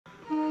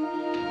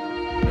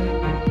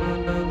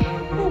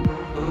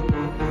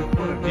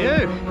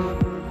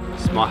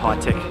my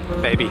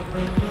high-tech baby.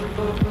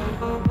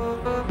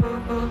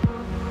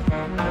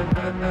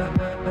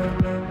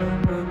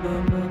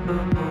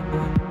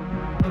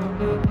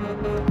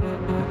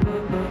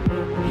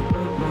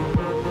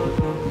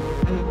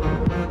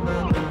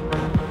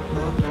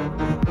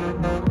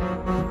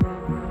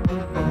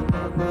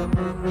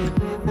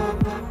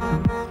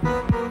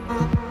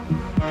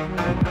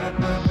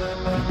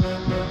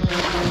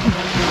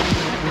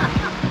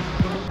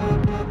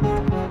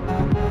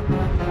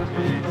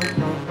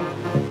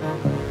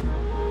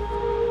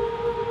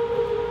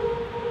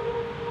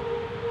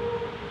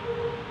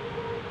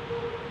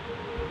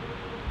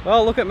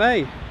 Well, look at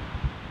me,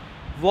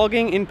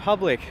 vlogging in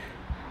public.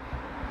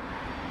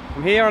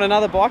 I'm here on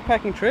another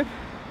bikepacking trip,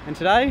 and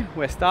today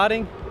we're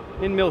starting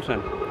in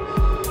Milton.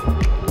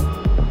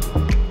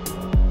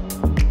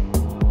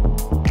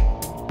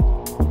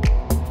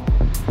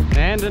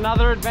 And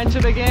another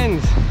adventure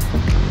begins.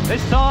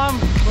 This time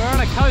we're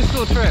on a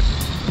coastal trip.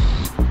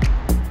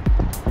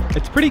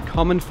 It's pretty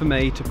common for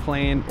me to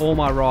plan all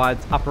my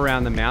rides up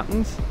around the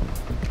mountains,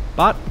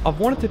 but I've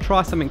wanted to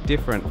try something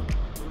different.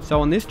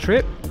 So on this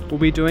trip, we'll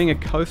be doing a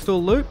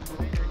coastal loop,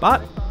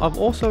 but I've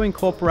also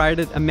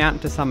incorporated a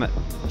mountain to summit,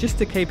 just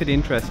to keep it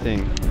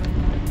interesting.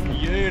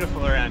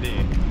 Beautiful around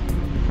here.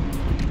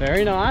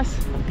 Very nice.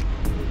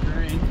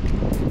 Green.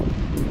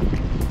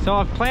 So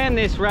I've planned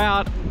this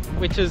route,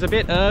 which is a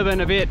bit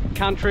urban, a bit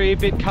country, a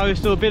bit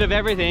coastal, a bit of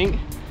everything.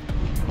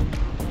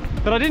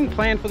 But I didn't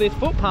plan for this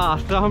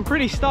footpath, so I'm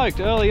pretty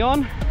stoked early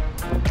on.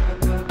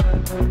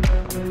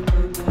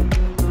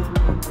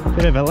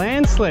 Bit of a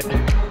landslip.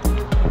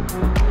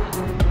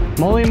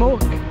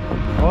 Mollymook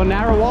or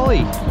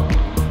Narrawally.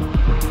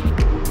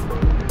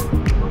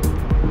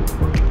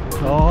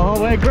 Oh,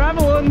 we're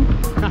graveling!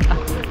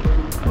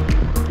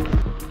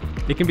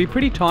 It can be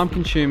pretty time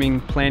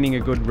consuming planning a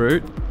good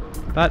route,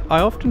 but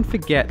I often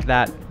forget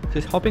that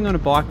just hopping on a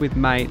bike with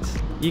mates,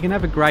 you can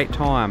have a great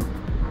time.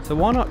 So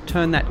why not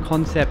turn that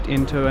concept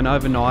into an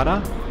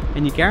overnighter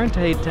and you're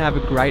guaranteed to have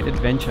a great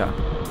adventure.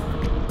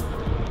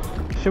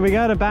 Should we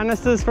go to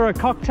Bannister's for a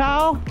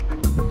cocktail?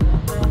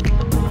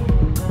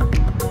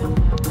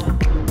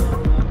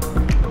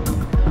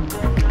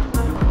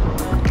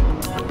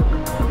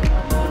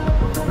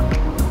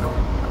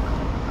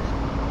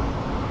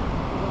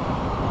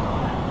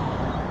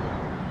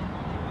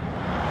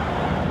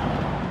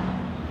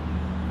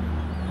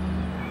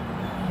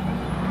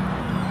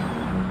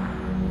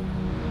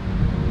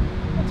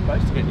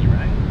 Supposed to get any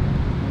rain.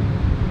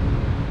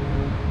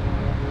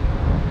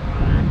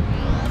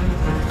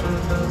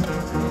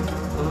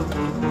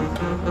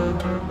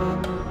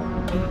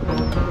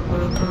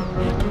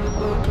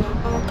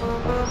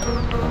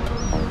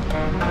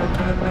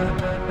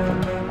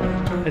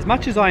 As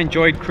much as I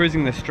enjoyed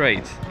cruising the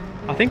streets,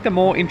 I think the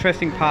more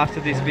interesting parts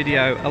of this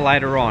video are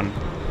later on.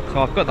 So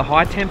I've got the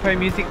high tempo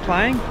music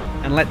playing,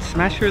 and let's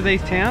smash through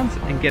these towns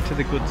and get to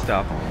the good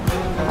stuff.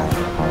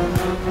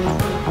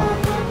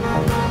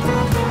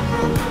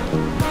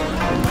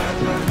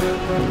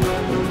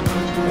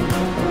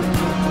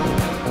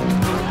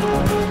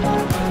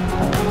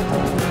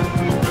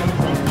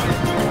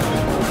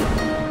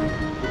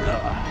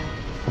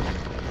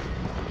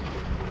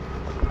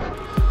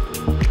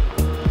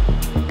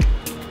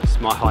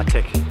 My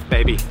high-tech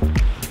baby.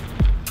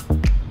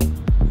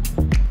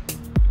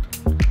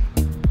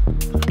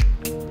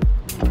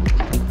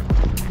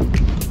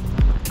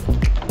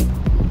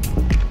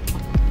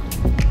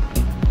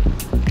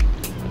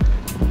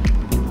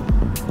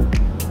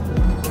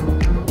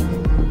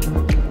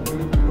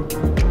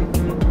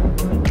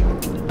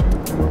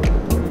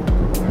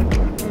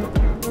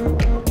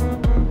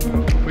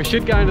 We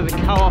should go into the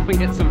co-op and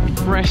get some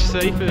fresh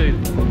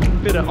seafood.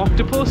 Bit of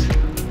octopus.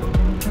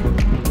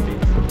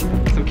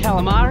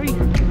 Calamari.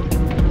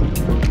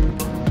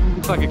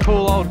 Looks like a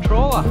cool old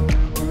trawler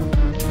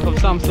of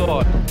some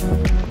sort.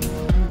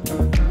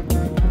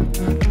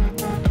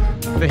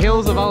 The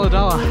hills of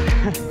Ulladulla.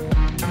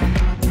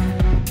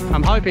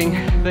 I'm hoping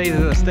these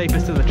are the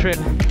steepest of the trip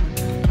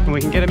and we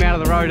can get them out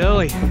of the road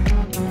early.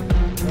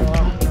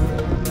 Oh,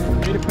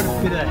 we need to put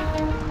a bit of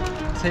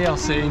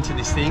TLC into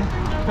this thing.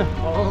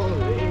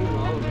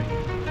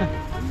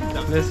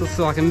 This looks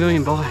like a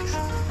million bikes.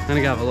 I'm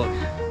gonna go have a look.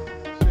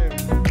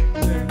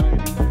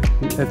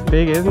 It's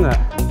big, isn't it?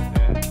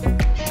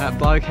 Yeah. That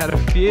bloke had a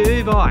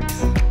few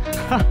bikes.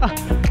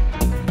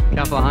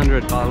 Couple of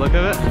hundred by the look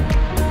of it.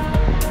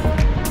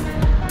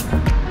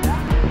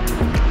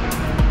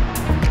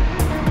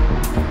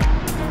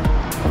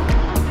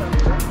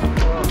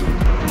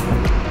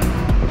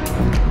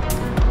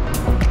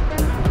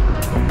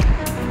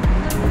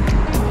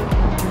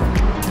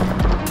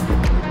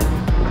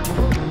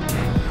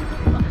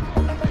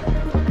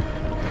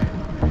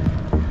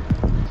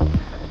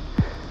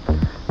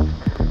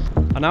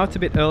 I know it's a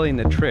bit early in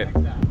the trip,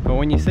 but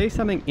when you see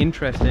something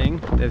interesting,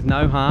 there's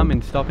no harm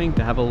in stopping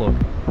to have a look.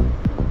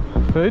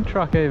 Food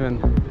truck even.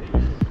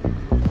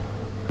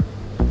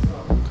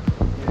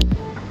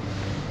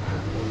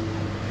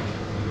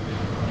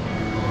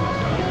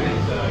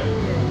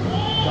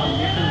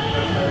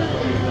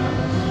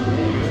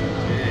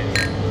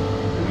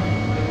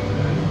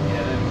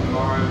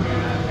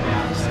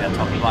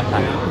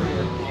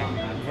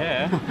 bikepacking.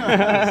 Yeah.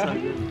 So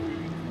good.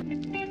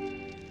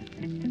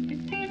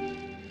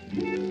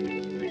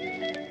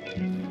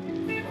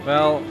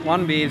 Well,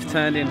 one beer's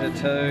turned into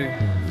two,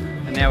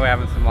 and now we're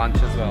having some lunch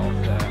as well.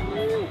 So.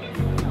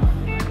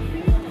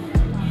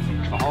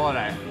 It's a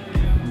holiday.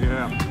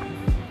 Yeah.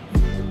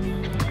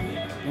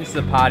 This is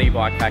a party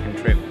bikepacking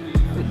trip.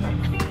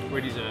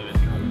 We deserve it.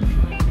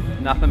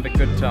 Nothing but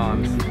good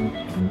times.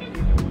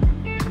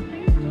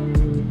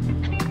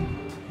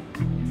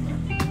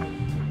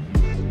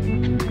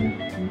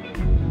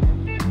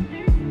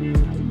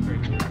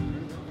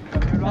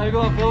 How you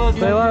going, fellas?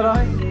 See you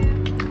later.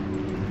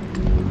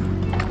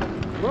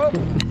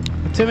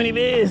 Too many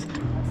beers.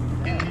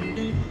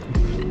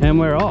 And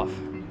we're off.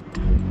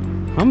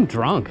 I'm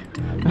drunk.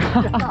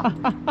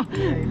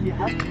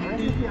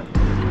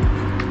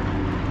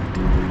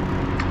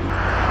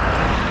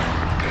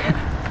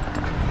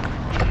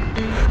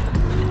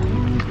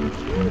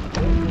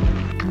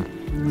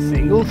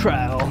 Single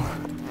trail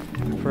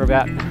for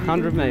about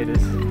 100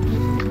 meters.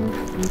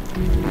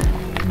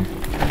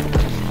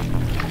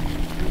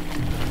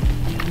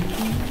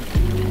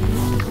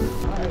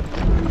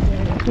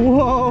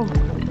 Whoa!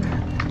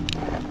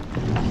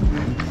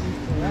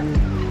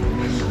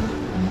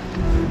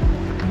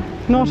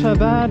 Not a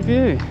bad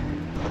view.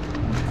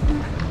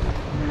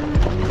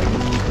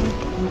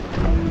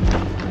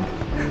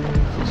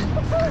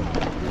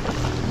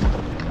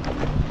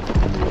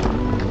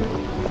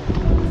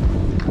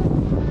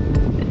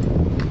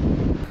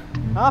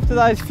 After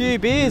those few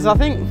beers, I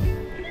think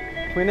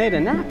we need a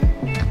nap.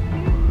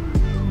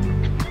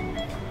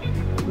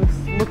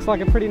 This looks like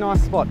a pretty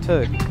nice spot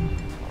too.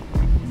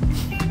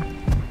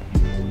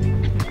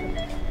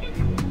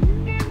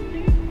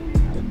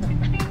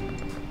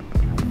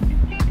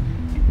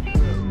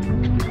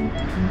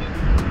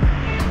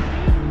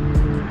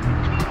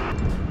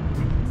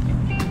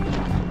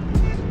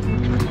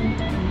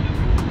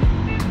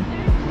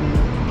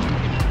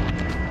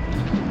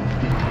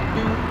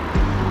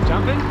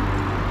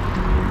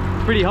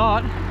 Pretty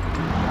hot.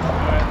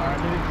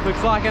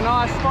 Looks like a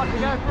nice spot to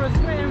go for a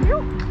swim.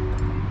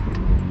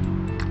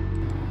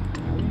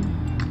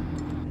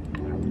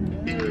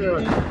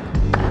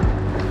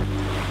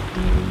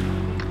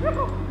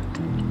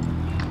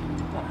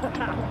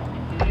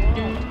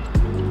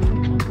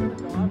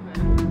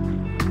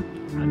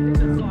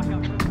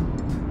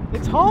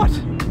 It's hot!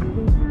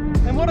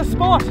 And what a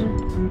spot!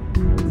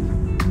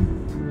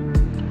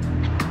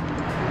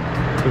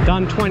 We've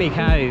done 20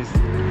 Ks.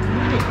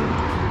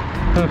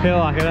 Doesn't feel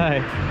like it,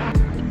 eh?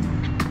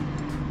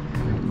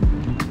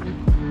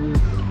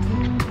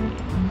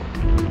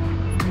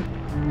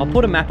 I'll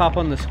put a map up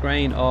on the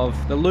screen of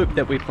the loop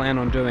that we plan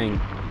on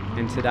doing.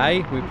 And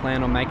today we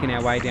plan on making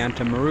our way down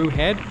to Maru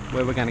Head,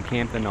 where we're going to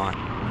camp the night.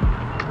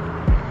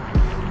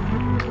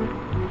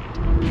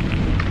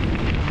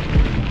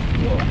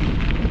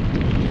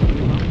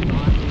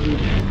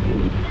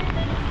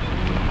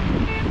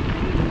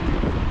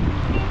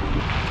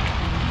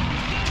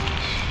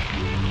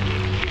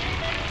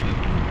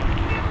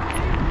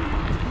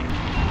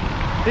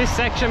 This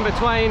section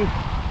between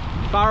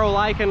Burrell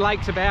Lake and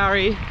Lake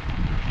Tabourie,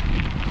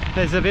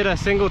 there's a bit of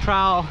single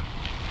trail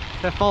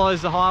that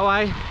follows the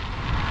highway.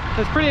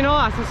 It's pretty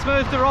nice and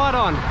smooth to ride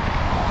on.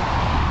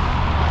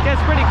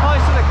 Gets pretty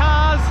close to the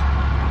cars,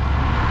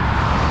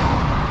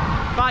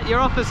 but you're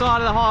off the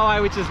side of the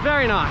highway, which is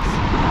very nice.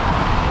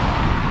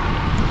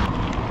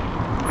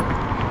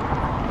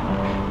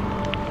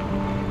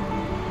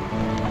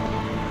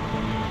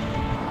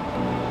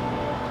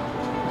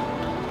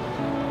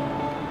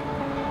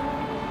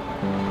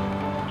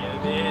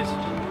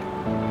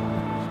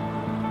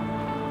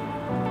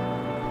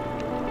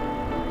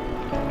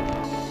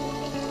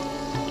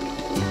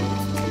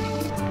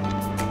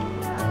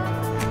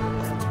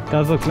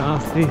 Does look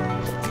nasty.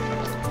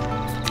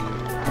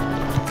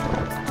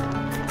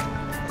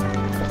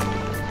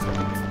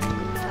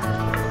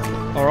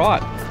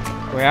 Alright,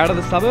 we're out of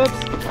the suburbs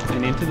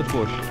and into the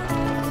bush.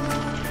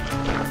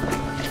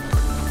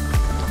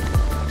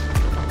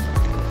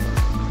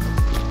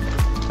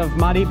 A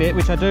muddy bit,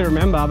 which I do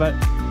remember, but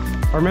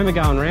I remember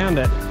going around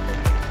it,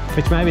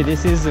 which maybe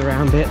this is the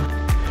round bit.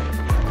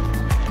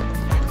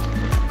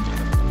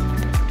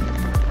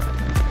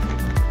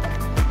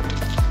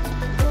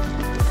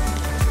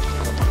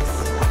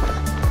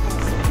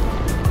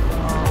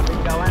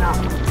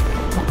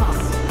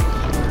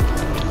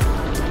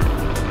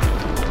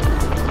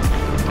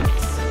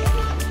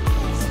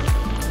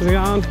 How's it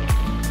going?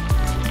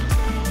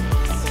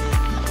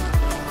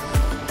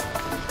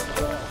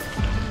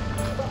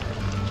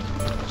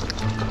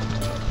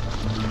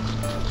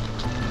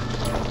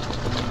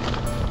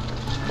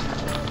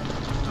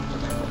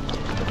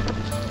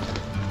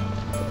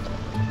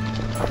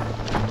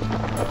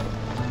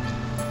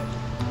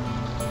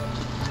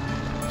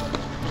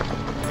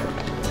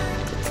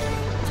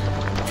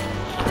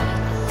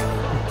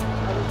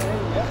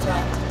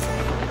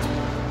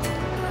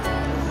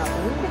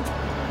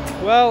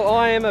 Well,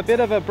 I am a bit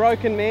of a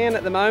broken man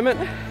at the moment.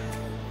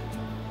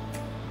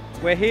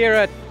 We're here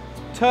at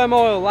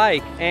Turmoil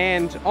Lake,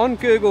 and on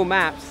Google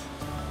Maps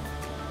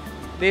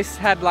this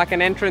had like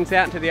an entrance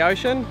out into the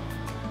ocean.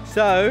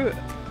 So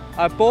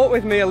I brought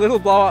with me a little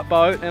blow-up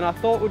boat, and I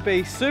thought would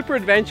be super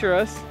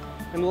adventurous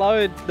and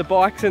load the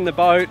bikes in the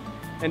boat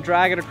and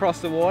drag it across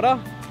the water.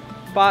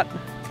 But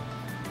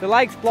the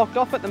lake's blocked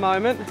off at the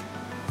moment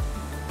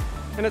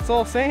and it's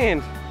all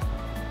sand.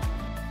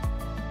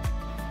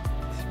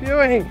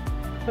 Spewing.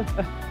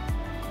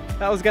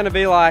 That was going to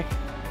be like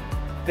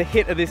the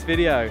hit of this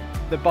video,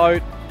 the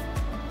boat.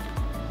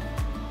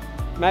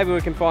 Maybe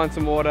we can find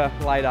some water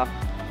later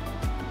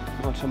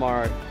or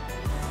tomorrow.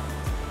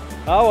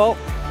 Oh well.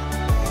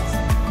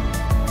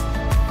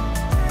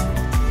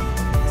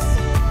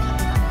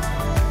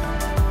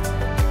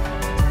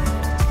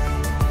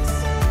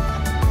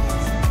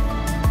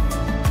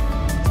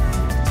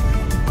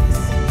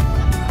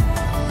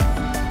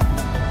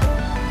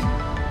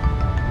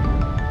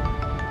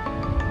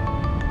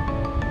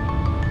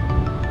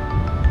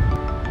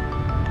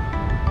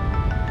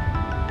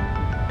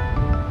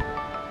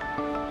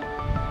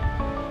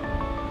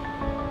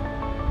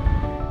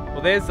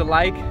 Well, there's the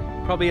lake,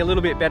 probably a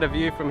little bit better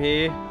view from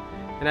here,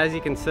 and as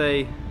you can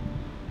see,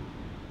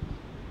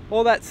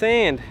 all that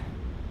sand.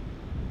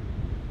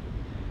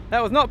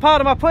 That was not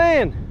part of my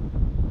plan.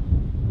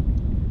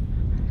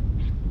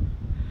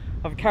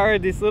 I've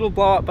carried this little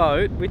blow-up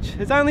boat, which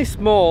is only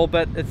small,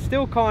 but it's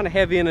still kind of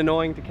heavy and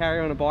annoying to carry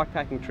on a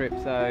bikepacking trip,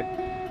 so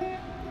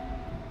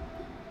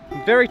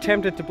I'm very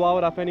tempted to blow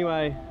it up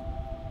anyway,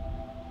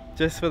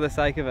 just for the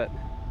sake of it.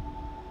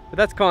 But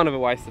that's kind of a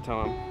waste of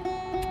time.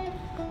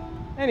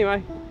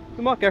 Anyway,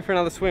 we might go for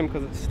another swim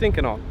because it's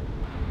stinking hot.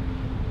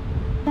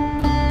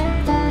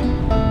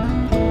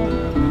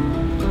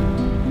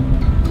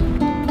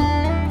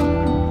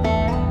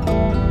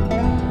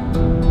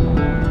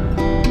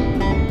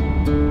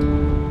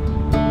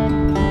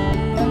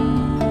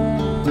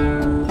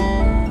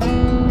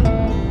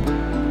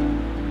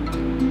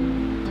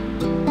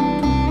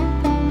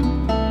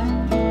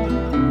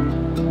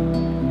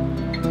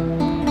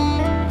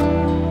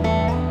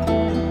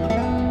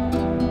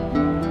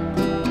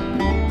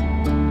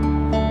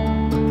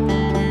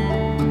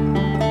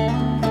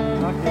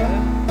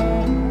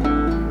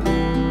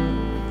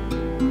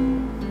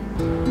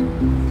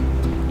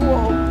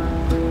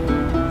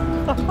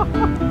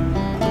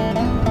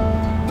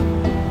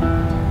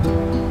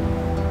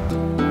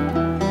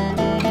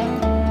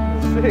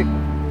 Sick.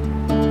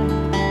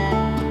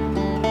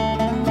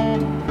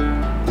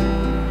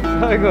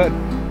 So good.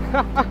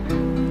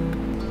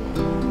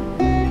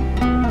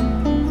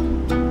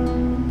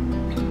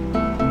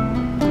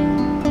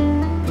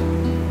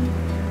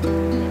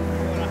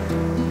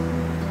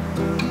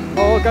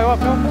 Oh, go up,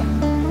 go up.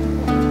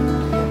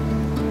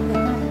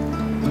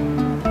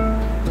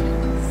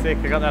 Sick,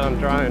 I got that on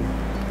drone.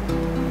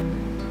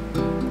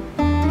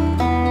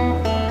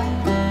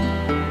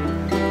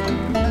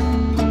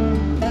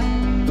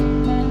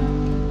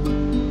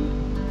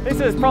 This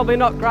is probably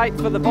not great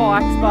for the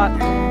bikes, but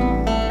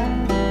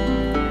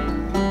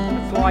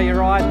that's why you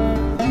ride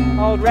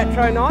old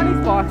retro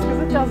 90s bikes, because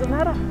it doesn't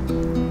matter.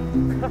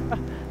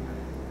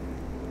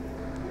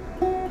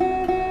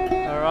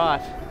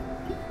 Alright,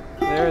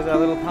 there is our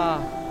little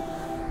path.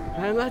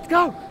 And let's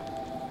go!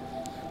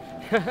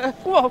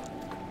 Whoa!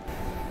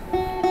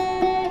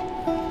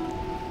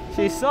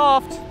 She's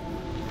soft!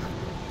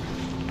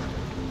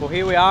 Well,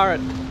 here we are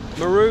at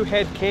Maru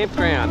Head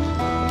Campground.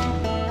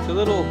 It's a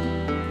little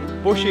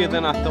bushier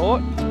than I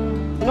thought.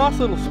 It's a nice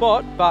little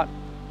spot, but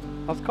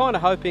I was kind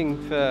of hoping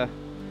for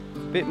a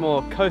bit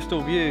more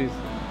coastal views.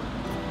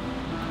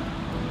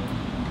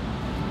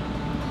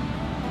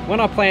 When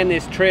I planned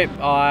this trip,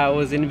 I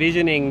was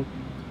envisioning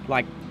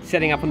like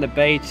setting up on the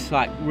beach,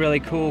 like really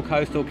cool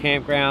coastal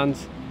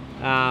campgrounds.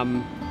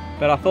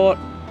 But I thought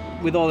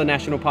with all the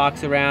national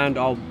parks around,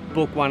 I'll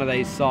book one of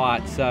these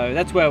sites. So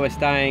that's where we're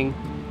staying.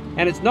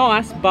 And it's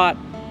nice, but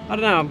I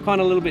don't know, I'm kind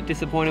of a little bit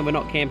disappointed we're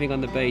not camping on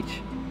the beach.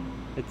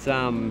 It's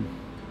I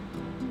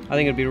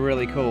think it'd be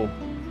really cool,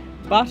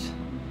 but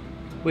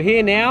we're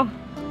here now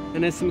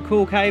and there's some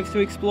cool caves to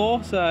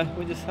explore, so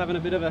we're just having a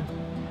bit of a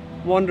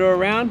wander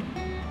around.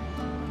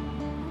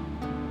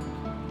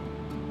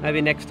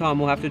 Maybe next time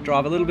we'll have to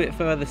drive a little bit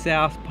further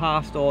south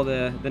past all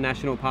the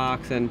national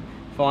parks and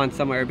find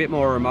somewhere a bit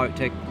more remote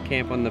to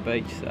camp on the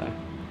beach, so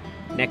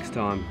next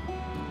time.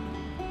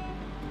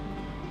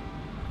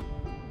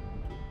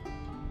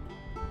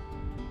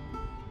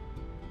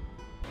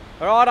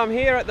 Alright, I'm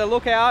here at the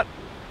lookout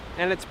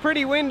and it's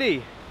pretty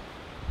windy.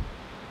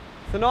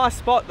 It's a nice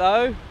spot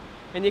though,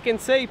 and you can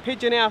see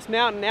Pigeon House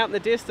Mountain out in the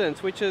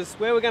distance, which is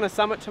where we're going to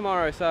summit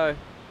tomorrow, so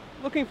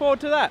looking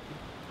forward to that.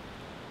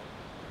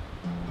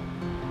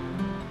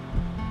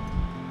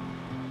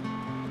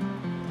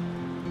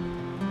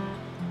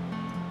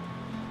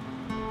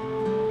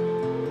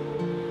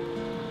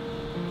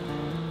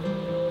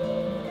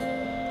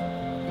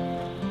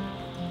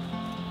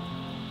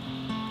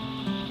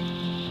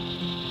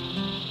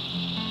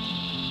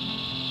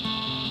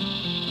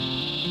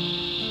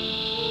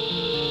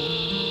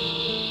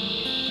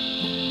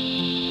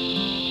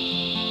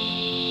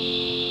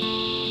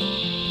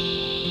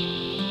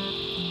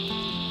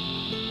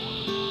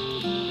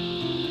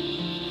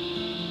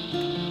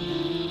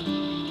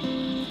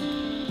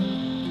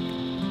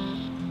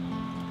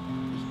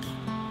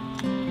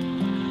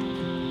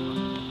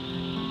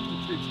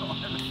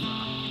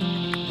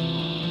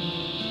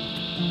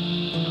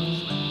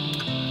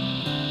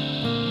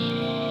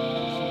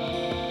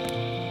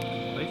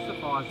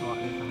 guys like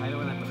this. I hate it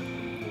when they put the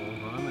big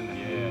walls on them and the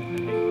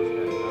heat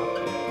goes up.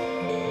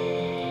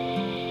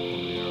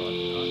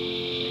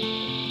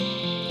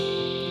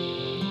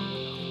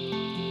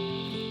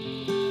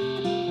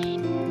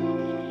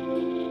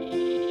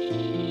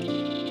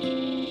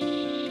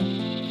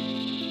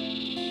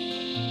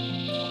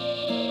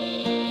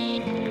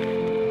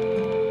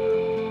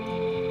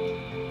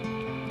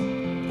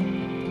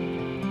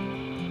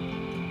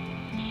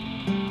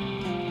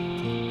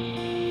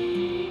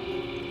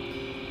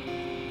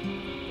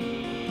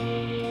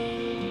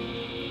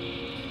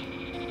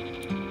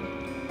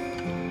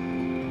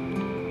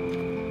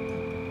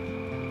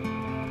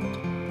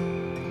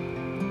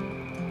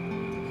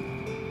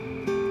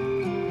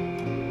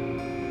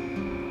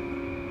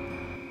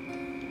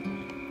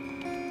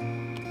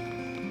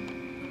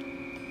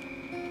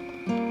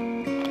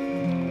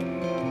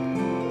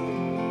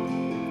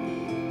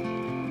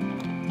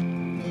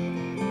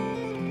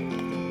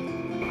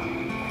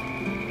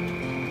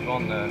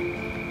 On the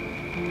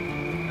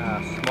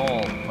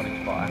small footage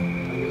fire.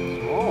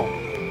 Small.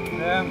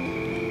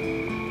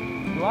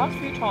 The last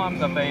few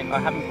times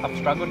I've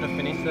struggled to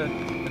finish the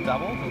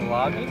doubles or the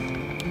larges,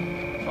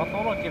 so I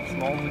thought I'd give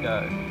smalls a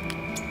go.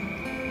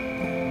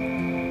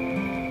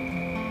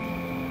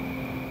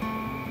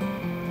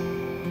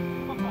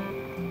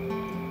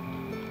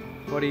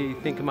 What do you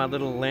think of my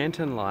little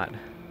lantern light?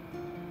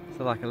 It's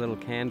like a little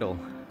candle.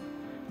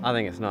 I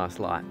think it's a nice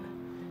light.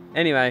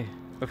 Anyway,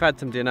 we've had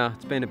some dinner.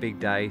 It's been a big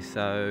day,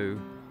 so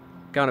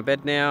going to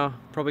bed now.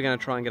 Probably going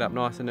to try and get up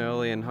nice and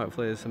early, and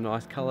hopefully there's some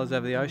nice colours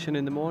over the ocean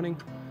in the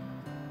morning.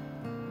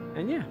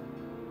 And yeah,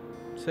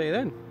 see you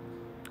then.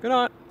 Good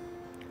night.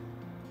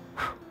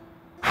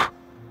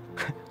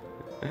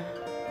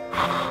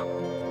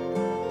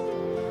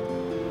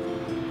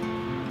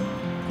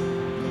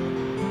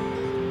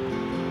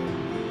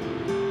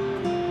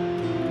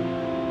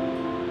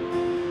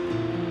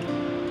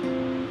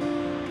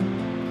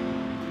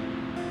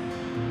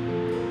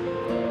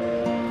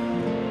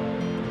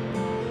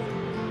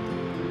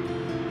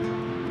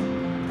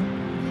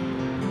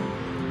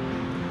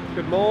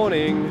 Good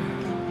morning.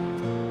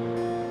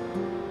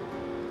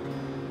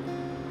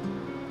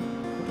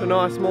 What a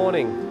nice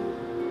morning.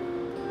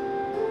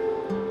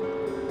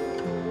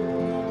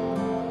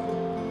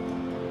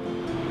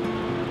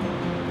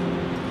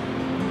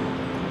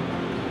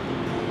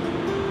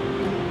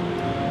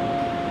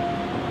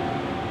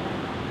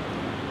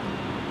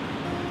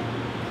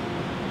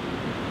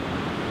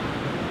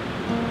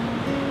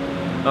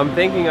 I'm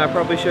thinking I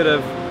probably should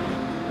have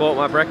bought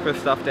my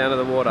breakfast stuff down to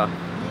the water.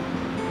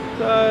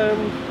 So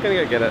I'm gonna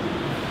go get it.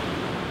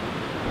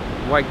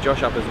 Wake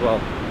Josh up as well.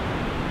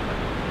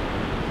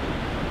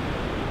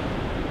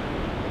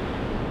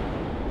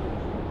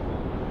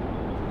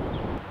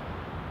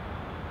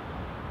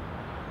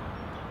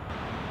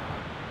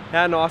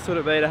 How nice would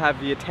it be to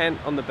have your tent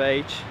on the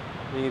beach?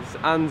 You can just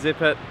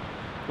unzip it,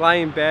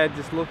 lay in bed,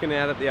 just looking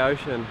out at the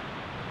ocean.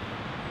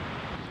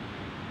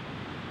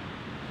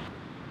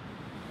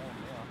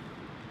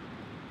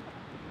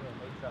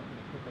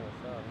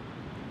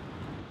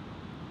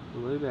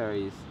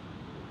 Blueberries.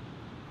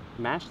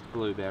 Mashed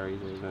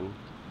blueberries even.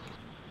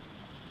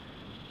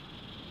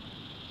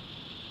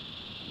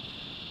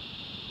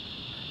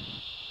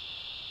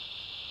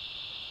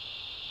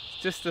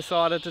 Just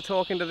decided to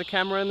talk into the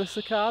camera and the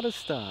cicadas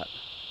start.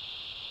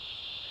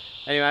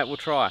 Anyway, we'll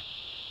try.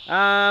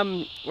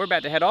 We're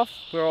about to head off.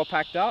 We're all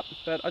packed up,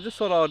 but I just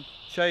thought I'd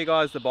show you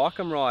guys the bike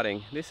I'm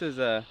riding. This is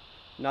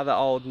another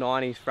old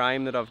 90s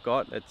frame that I've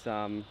got. It's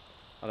I don't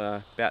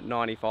know, about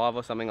 95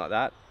 or something like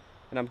that.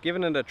 And I'm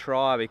giving it a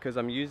try because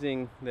I'm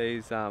using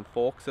these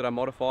forks that I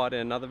modified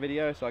in another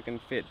video so I can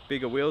fit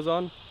bigger wheels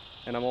on.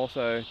 And I'm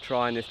also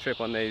trying this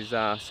trip on these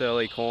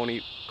Surly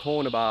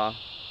corner bar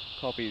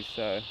copies.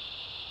 So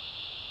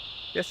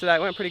yesterday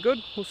it went pretty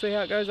good. We'll see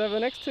how it goes over the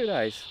next 2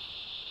 days.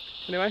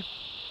 Anyway,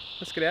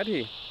 let's get out of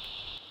here.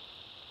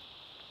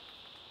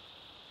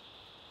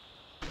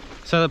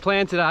 So the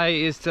plan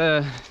today is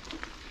to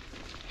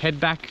head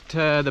back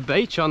to the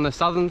beach on the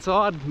southern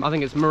side. I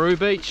think it's Maru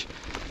Beach.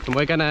 And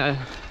we're gonna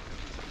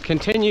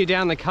continue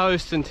down the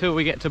coast until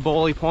we get to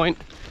Bawley Point,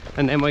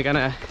 and then we're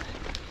gonna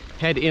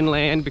head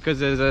inland because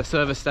there's a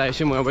service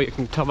station where we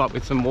can top up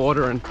with some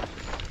water and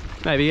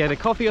maybe get a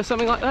coffee or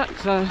something like that.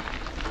 So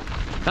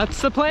that's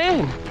the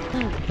plan.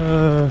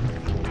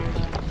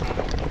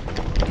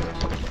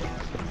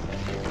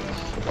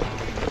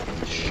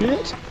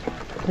 Shit.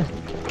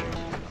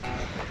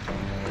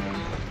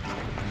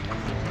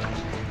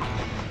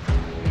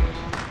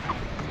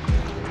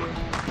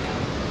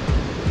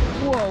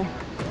 Whoa.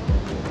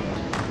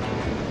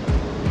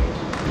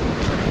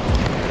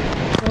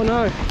 Oh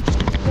no.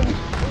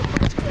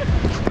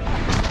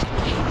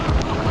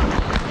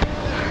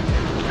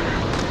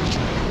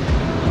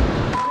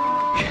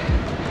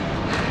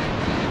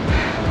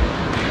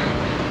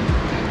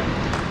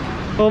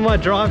 All my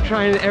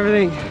drivetrain and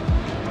everything.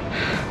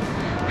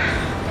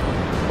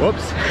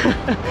 Whoops.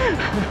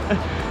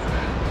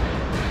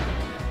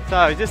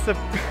 So just a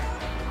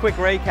quick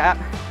recap.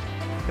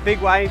 The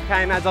big wave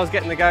came as I was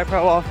getting the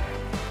GoPro off.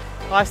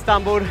 I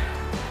stumbled,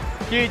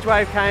 huge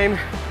wave came,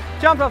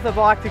 jumped off the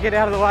bike to get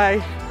out of the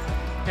way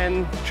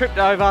and tripped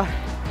over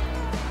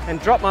and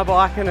dropped my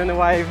bike, and then the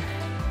wave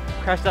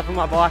crashed up on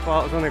my bike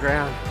while it was on the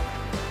ground.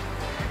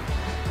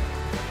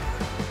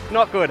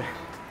 Not good.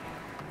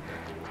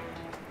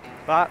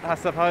 But I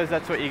suppose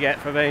that's what you get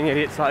for being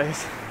idiots like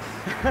this.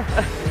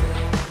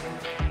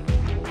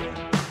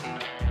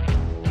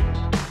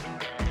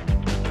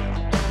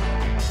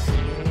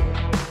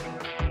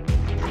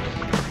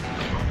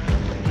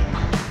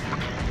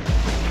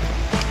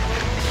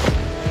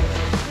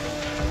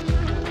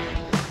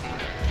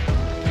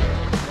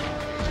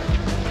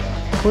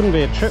 Wouldn't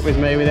be a trip with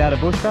me without a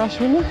bush bash,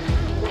 wouldn't it?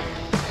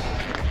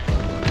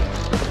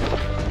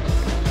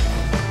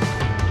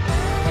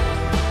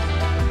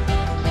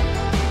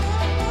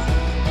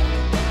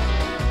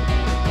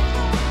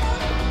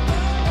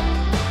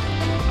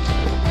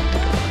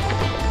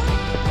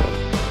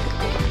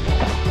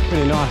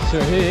 Pretty nice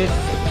through here.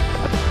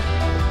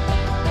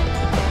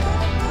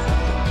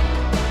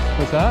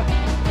 What's that?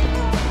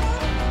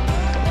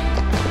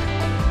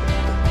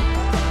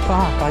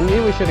 Fuck, I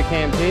knew we should have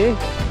camped here.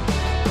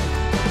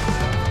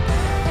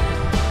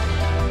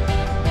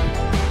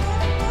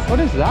 What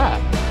is that?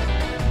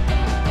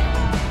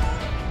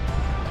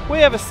 We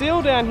have a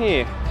seal down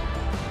here.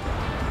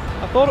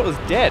 I thought it was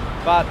dead,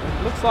 but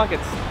it looks like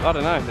it's, I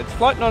don't know, it's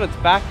floating on its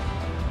back,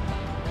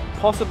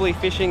 possibly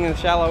fishing in the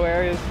shallow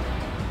areas.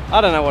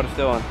 I don't know what it's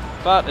doing,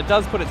 but it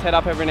does put its head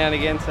up every now and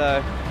again,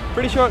 so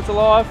pretty sure it's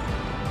alive.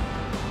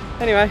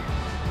 Anyway,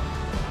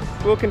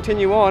 we'll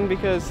continue on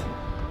because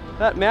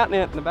that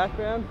mountain out in the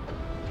background,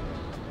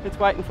 it's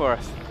waiting for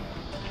us.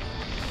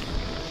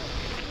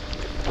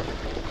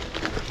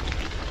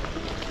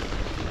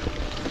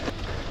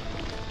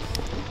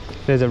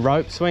 There's a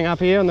rope swing up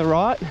here on the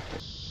right.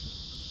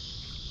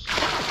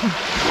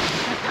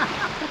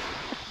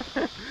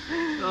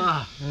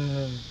 Oh,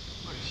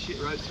 what a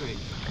shit rope swing.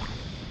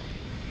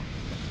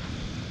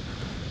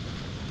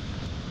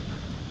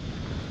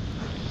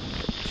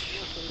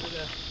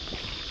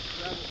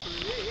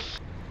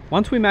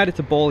 Once we made it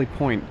to Bawley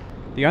Point,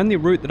 the only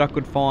route that I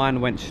could find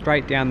went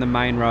straight down the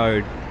main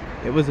road.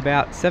 It was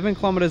about 7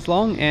 kilometers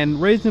long and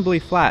reasonably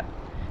flat.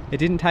 It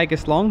didn't take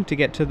us long to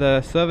get to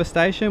the service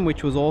station,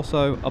 which was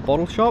also a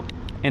bottle shop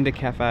and a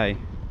cafe.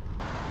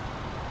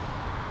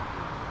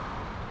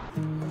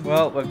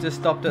 Well, we've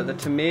just stopped at the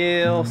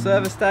Tamil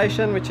service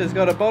station, which has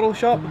got a bottle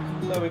shop.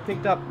 So we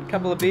picked up a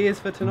couple of beers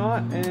for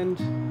tonight and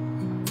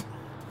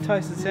a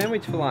toasted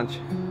sandwich for lunch.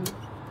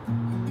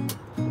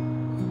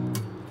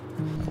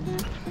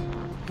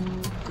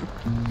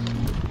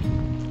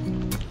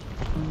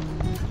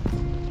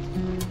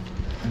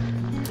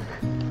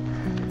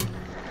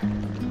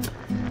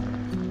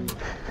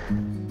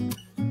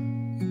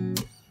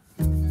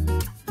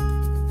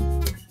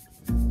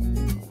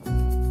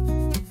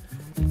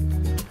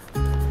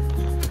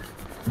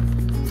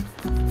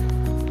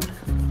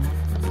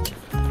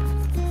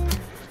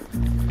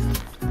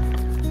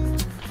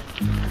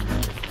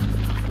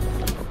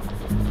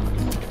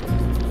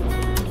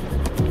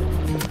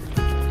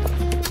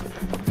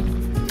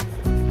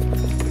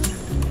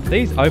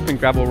 These open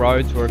gravel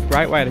roads were a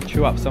great way to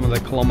chew up some of the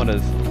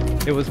kilometres.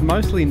 It was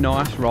mostly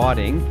nice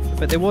riding,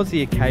 but there was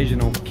the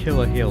occasional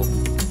killer hill.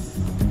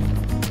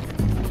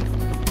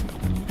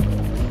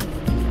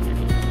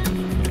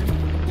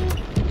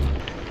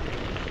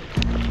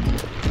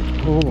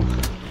 Oh,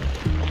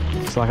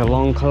 looks like a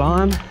long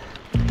climb.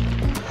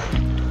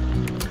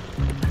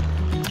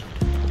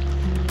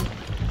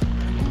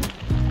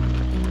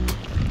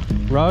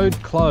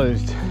 Road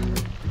closed.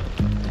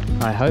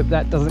 I hope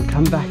that doesn't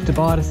come back to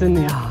bite us in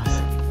the arse.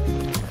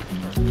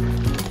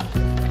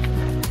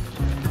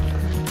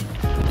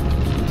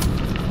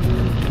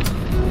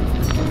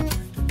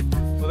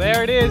 Well,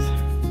 there it is.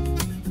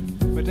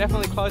 We're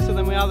definitely closer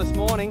than we are this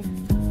morning,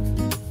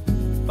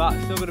 but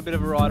still got a bit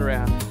of a ride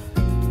around.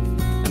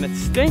 And it's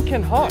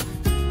stinking hot.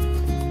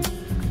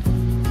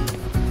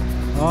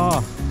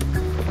 Oh,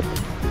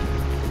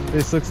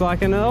 this looks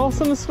like an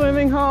awesome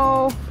swimming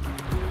hole.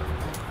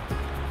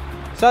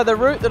 So the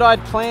route that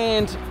I'd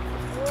planned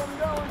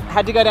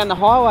had to go down the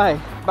highway,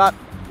 but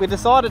we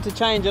decided to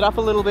change it up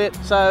a little bit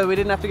so we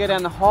didn't have to go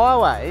down the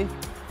highway,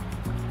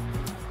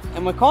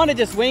 and we're kind of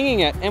just winging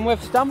it, and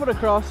we've stumbled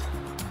across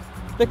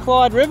the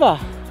Clyde River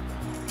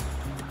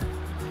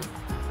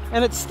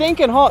and it's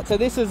stinking hot, so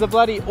this is a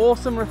bloody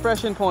awesome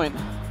refreshing point.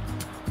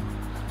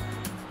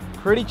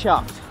 Pretty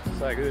chuffed.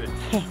 So good.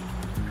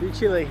 Pretty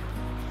chilly.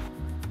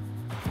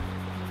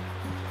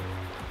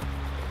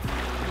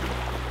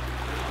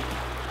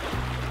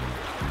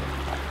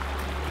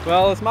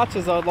 Well, as much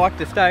as I'd like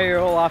to stay here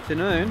all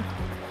afternoon,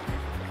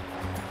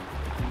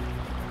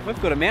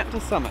 we've got a mountain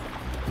to summit.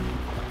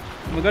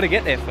 And we've got to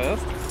get there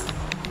first.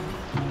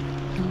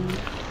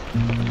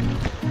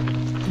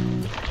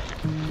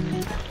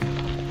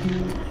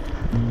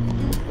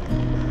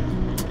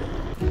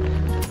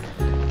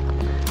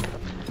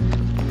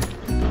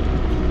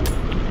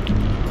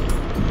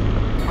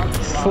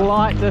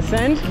 Slight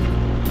descent,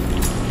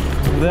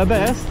 the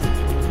best.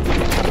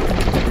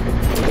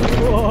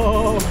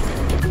 Whoa!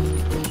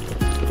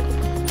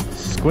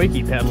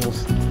 Squeaky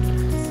pedals.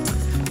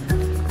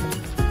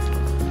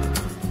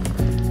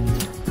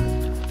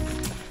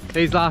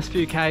 These last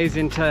few Ks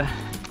into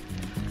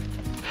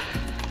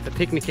the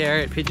picnic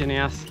area at Pigeon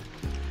House.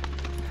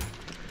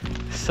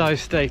 So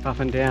steep up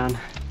and down.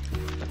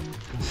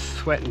 I'm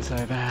sweating so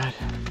bad.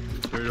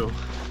 Brutal.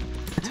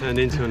 Turned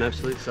into an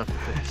absolute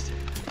sufferfest.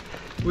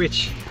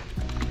 Which,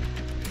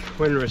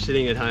 when we're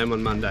sitting at home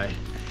on Monday,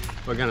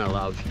 we're gonna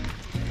love.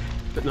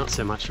 But not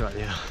so much right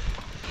now.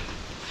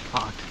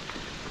 Fuck.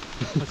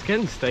 It's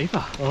getting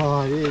steeper.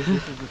 Oh, it is.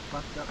 This is the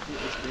fucked up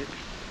bit.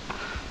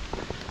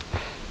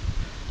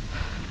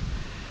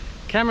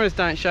 Cameras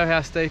don't show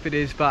how steep it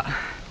is, but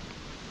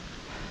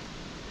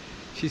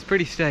she's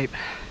pretty steep.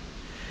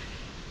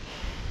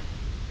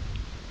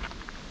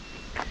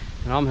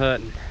 And I'm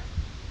hurting.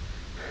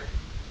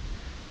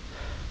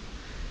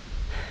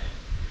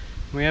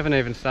 We haven't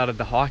even started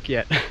the hike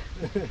yet.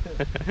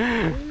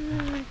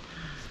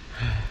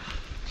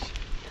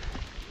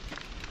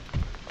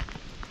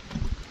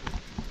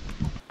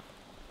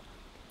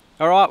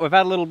 Alright, we've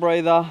had a little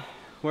breather.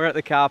 We're at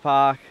the car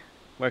park.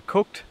 We're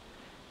cooked.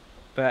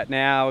 But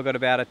now we've got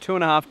about a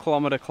 2.5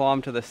 kilometre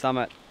climb to the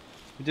summit.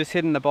 We're just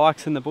hitting the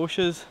bikes in the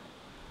bushes.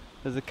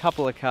 There's a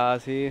couple of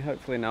cars here.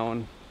 Hopefully no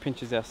one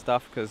pinches our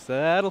stuff because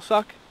that'll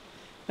suck.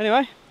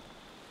 Anyway,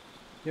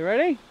 you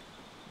ready?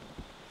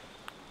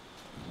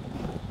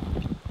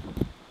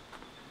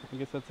 I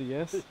guess that's a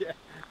yes. Yeah,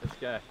 let's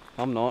go.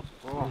 I'm not.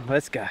 Oh.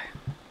 Let's go.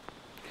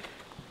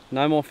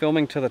 No more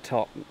filming to the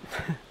top.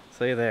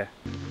 See you there.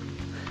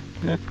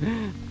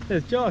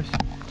 There's Josh.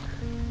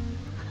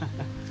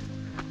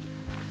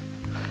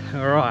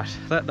 Alright,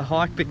 let the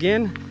hike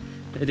begin.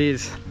 It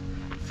is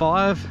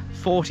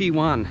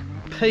 5:41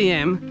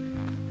 PM.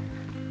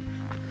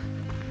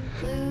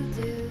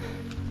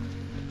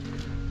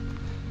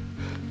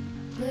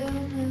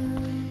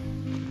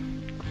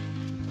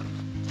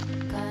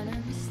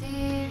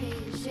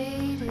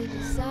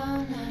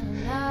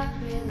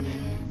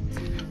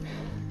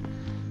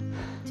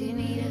 Do you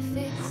need to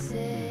fix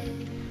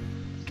it?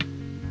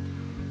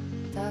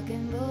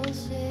 Talking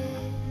bullshit.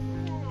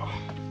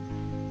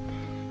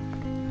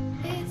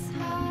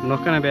 I'm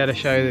not going to be able to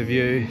show you the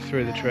view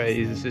through the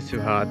trees, it's just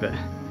too hard, but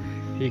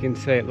you can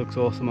see it looks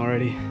awesome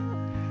already.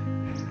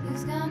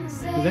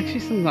 There's actually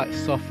some like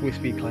soft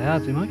wispy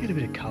clouds. We might get a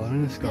bit of colour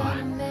in the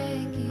sky.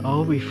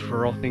 I'll be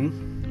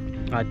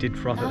frothing. I did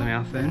froth at the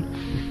mouth then.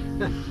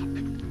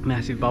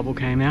 Massive bubble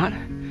came out.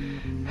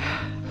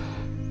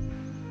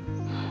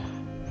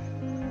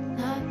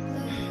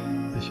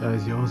 The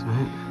show's yours,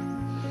 mate.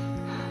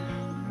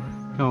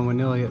 Come on, we're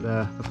nearly at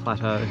the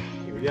plateau.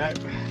 Here we go.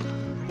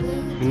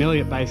 We're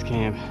nearly at base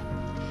camp.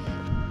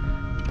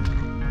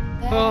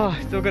 Oh,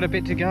 still got a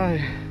bit to go.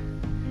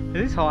 Is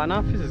this high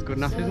enough? This is good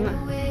enough, isn't it?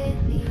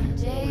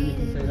 See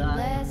that?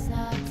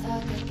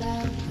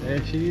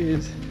 There she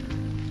is.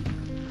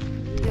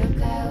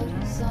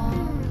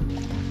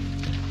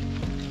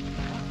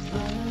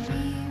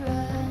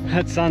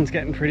 That sun's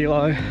getting pretty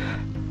low.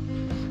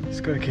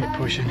 Just gotta keep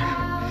pushing.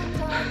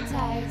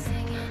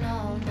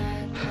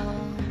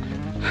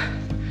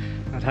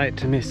 I'd hate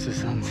to miss the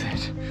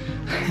sunset.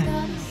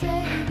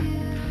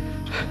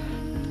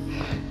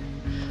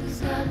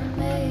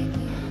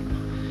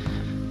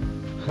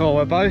 Well,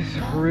 we're both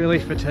really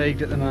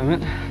fatigued at the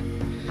moment.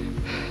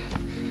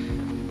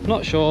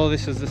 Not sure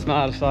this is the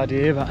smartest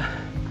idea, but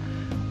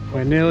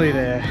we're nearly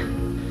there.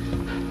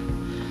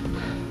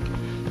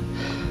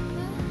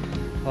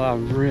 Oh,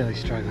 I'm really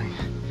struggling.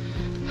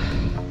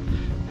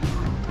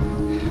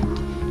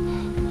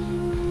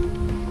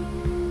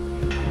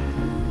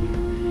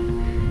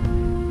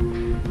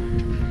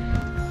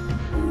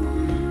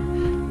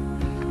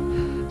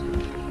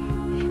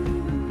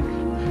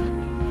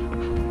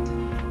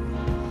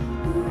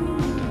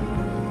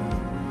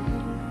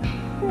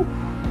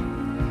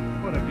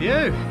 What a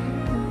view!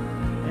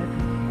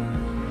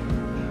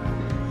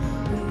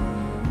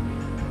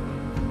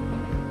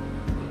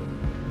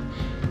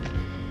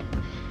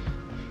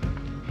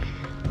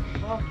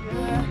 Fuck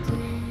yeah!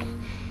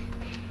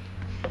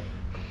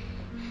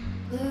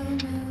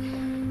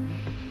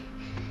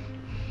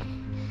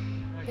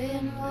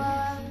 Been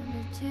 1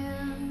 or 2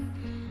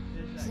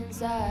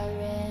 since I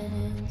ran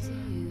into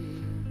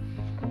you.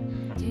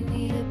 Do you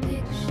need a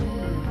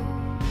picture?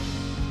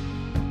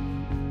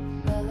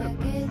 Well, I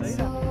get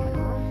so.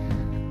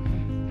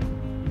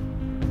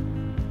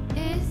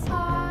 It's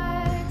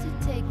hard to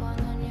take one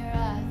on your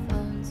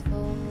iPhone's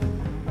phone.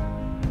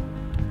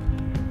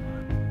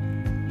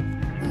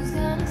 Who's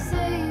gonna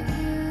save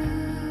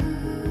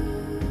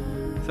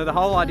you? So the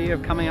whole idea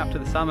of coming up to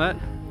the summit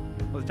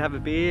was to have a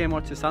beer and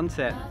watch the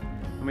sunset.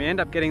 And we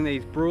end up getting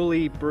these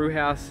Brewery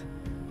Brewhouse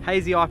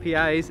hazy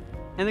IPAs,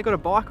 and they've got a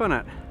bike on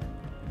it.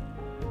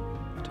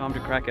 Time to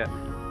crack it.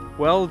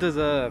 Well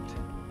deserved.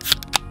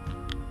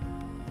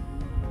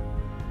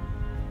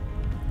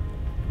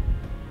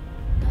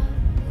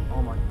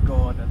 Oh my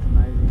god, that's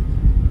amazing.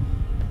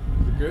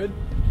 Is it good?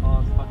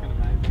 Oh, it's fucking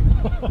amazing.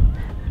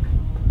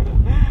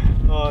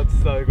 Oh, it's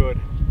so good.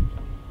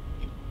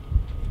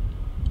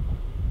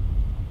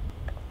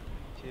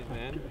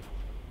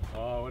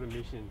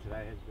 mission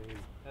today has been.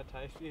 How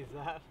tasty is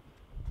that?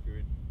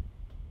 Good.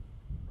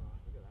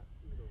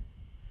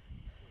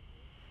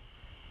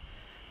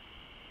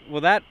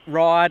 Well, that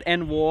ride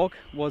and walk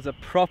was a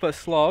proper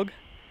slog,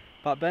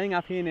 but being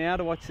up here now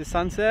to watch the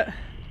sunset,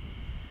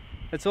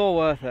 it's all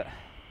worth it.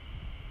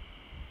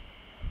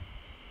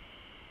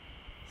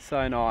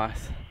 So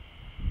nice.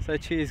 So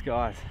cheers,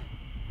 guys.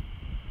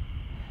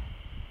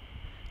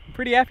 I'm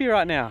pretty happy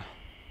right now.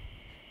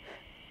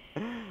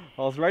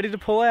 I was ready to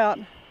pull out.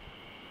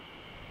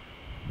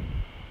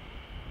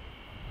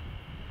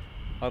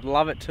 I'd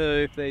love it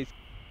too if these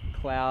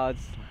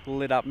clouds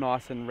lit up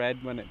nice and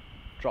red when it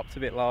drops a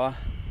bit lower.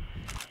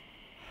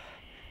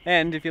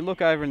 And if you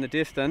look over in the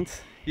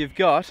distance, you've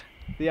got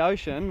the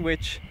ocean,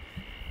 which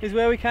is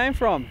where we came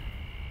from.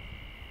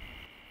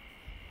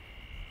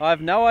 I have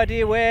no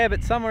idea where,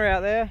 but somewhere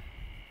out there.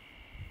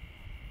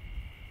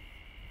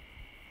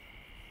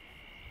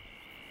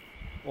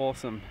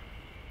 Awesome.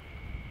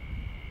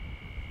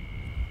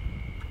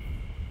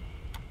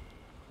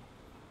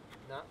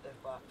 No, they're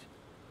fucked.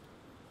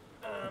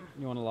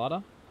 You want a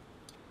lighter?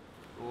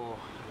 Oh,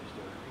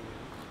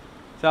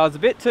 So it's a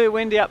bit too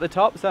windy up the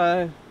top,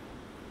 so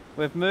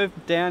we've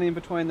moved down in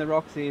between the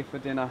rocks here for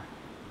dinner.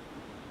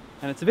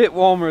 And it's a bit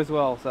warmer as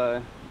well,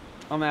 so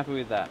I'm happy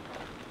with that.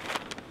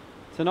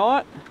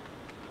 Tonight,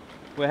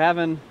 we're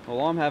having,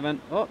 well I'm having,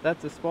 oh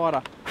that's a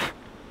spider.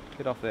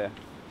 Get off there.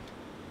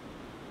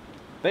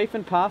 Beef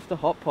and pasta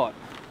hot pot.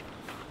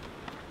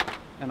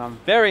 And I'm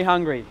very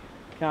hungry,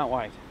 can't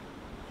wait.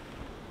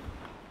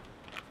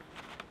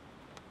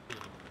 Did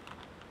you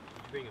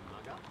bring a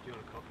mug up? Do you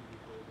want a coffee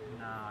before we do?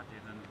 No, I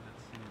didn't.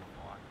 It's in the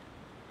bike.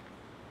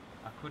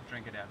 I could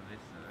drink it out of this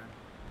though.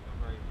 Not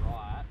very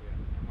bright. Yeah.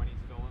 And when he's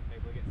filming,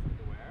 people get them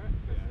to wear it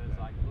because there's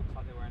like, it looks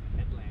like they're wearing a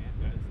headlamp,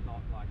 but it's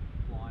not like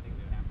blinding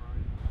the camera or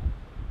anything.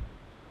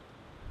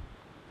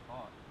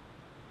 Hot.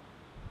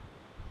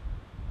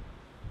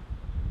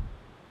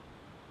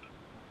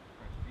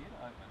 Fresh beer to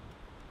open.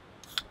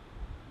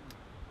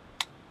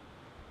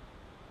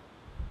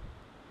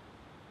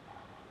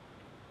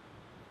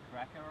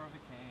 Cracker of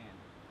a can.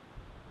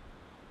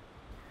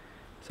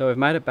 So we've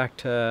made it back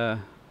to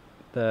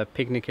the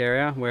picnic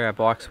area where our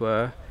bikes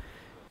were,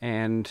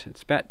 and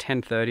it's about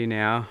 10:30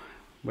 now.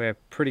 We're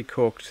pretty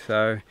cooked,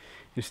 so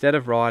instead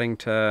of riding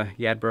to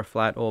Yadborough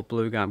Flat or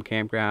Blue Gum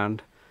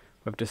Campground,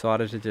 we've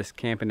decided to just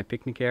camp in a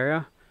picnic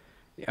area.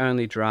 The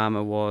only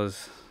drama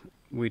was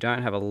we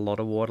don't have a lot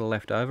of water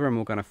left over, and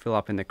we're going to fill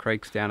up in the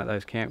creeks down at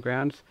those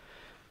campgrounds.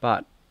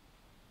 But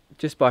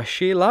just by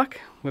sheer luck,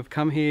 we've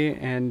come here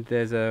and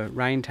there's a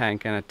rain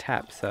tank and a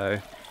tap,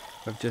 so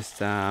we've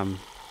just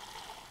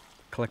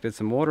collected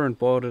some water and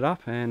boiled it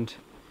up, and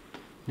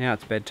now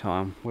it's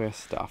bedtime. We're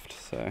stuffed,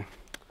 so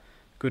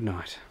good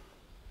night.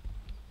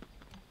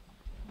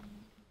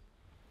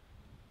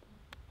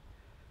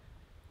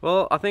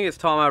 Well, I think it's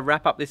time I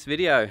wrap up this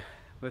video.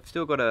 We've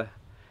still got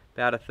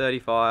about a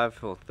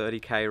 35 or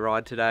 30k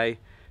ride today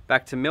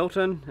back to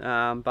Milton,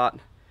 but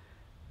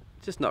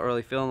just not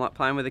really feeling like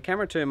playing with the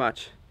camera too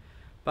much.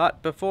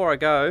 But before I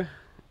go,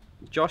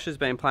 Josh has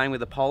been playing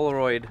with a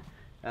Polaroid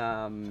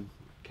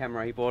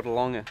camera he brought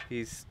along.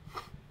 He's,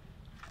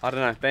 I don't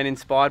know, been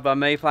inspired by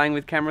me playing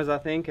with cameras, I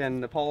think,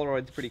 and the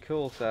Polaroid's pretty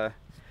cool, so I'm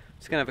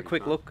just gonna have a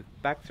quick look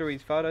back through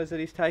his photos that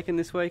he's taken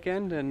this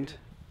weekend, and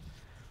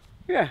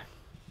yeah,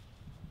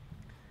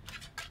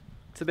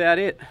 that's about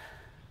it.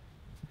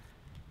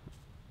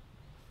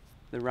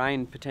 The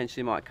rain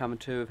potentially might come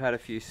too. We've had a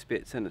few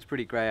spits and it's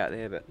pretty grey out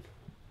there, but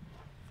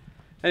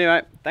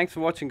anyway, thanks for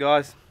watching,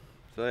 guys.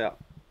 See ya.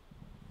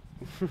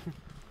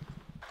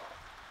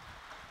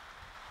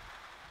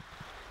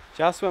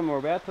 Just when we're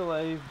about to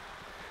leave,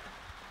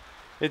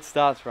 it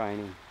starts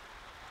raining.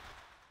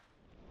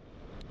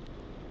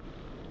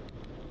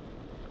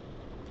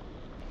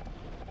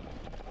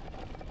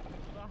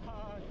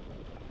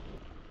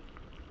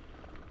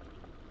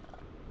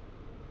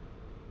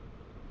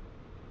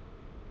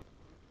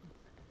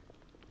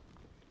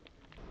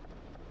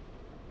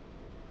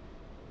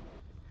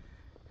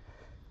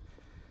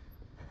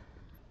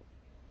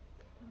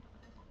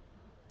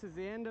 This is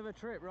the end of a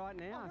trip right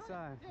now, so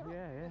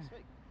yeah.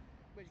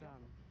 Where'd you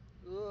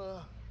go?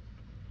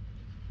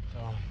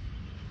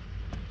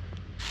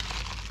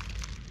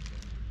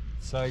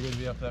 So good to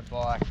be off that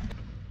bike.